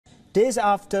days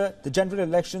after the general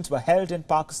elections were held in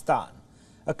Pakistan.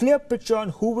 A clear picture on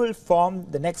who will form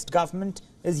the next government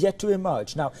is yet to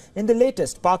emerge. Now, in the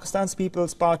latest, Pakistan's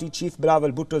People's Party chief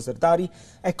Bilawal Bhutto Zardari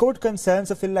echoed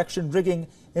concerns of election rigging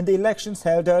in the elections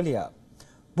held earlier.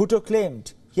 Bhutto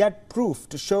claimed he had proof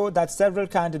to show that several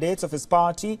candidates of his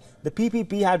party, the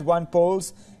PPP, had won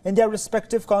polls in their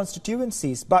respective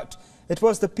constituencies, but it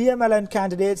was the PML-N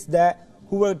candidates there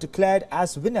who were declared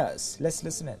as winners. Let's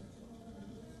listen in.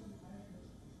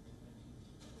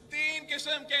 तीन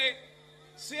किस्म के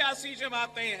सियासी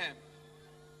जमातें हैं।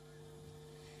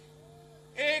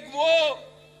 एक वो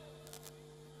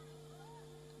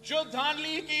जो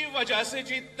धांधली की वजह से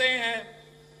जीतते हैं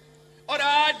और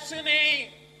आज से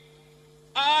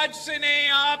नहीं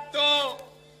आप तो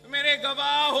मेरे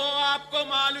गवाह हो, आपको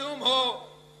मालूम हो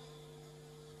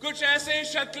कुछ ऐसे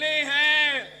शक्लें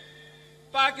हैं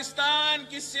पाकिस्तान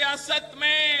की सियासत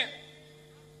में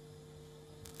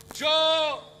जो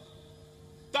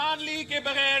धांधली के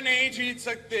बगैर नहीं जीत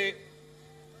सकते,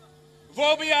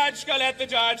 वो भी आजकल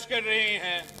एहतजाज कर रहे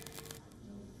हैं।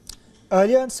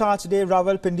 Earlier on Saturday,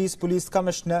 Rawalpindi's police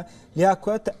commissioner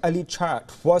Liaquat Ali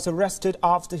Chat was arrested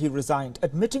after he resigned,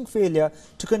 admitting failure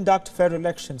to conduct fair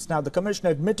elections. Now, the commissioner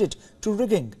admitted to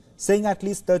rigging, saying at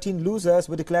least 13 losers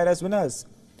were declared as winners.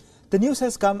 The news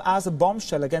has come as a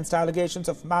bombshell against allegations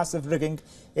of massive rigging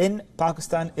in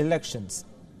Pakistan elections.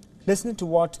 Listen to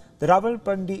what the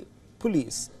Rawalpindi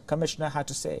police commissioner had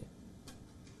to say.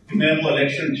 मैं वो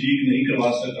election ठीक नहीं करवा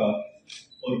सका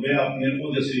और मैं अपने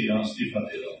ओहदे से यहाँ इस्तीफा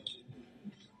दे रहा हूँ।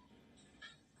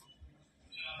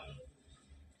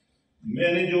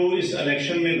 मैंने जो इस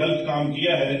इलेक्शन में गलत काम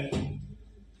किया है,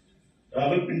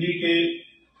 रावलपिंडी के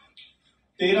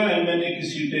 13 एमएलए की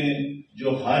सीटें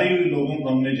जो हारी हुई लोगों को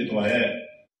हमने जितवाया है।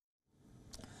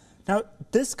 Now,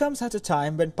 this comes at a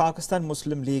time when Pakistan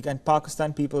Muslim League and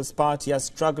Pakistan People's Party are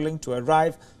struggling to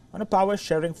arrive on a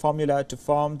power-sharing formula to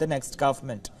form the next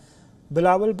government.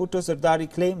 Bilawal Bhutto Zardari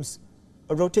claims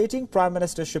a rotating prime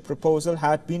ministership proposal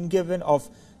had been given of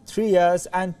 3 years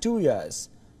and 2 years,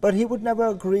 but he would never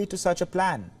agree to such a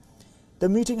plan. The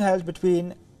meeting held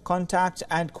between contact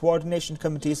and coordination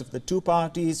committees of the two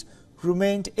parties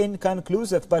remained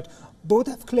inconclusive, but both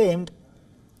have claimed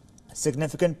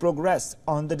significant progress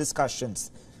on the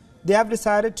discussions. They have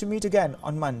decided to meet again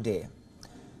on Monday.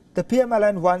 The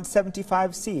PML-N won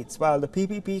 75 seats, while the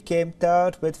PPP came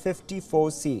third with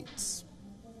 54 seats.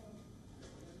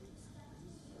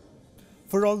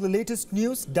 For all the latest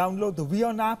news, download the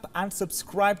WION app and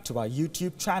subscribe to our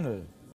YouTube channel.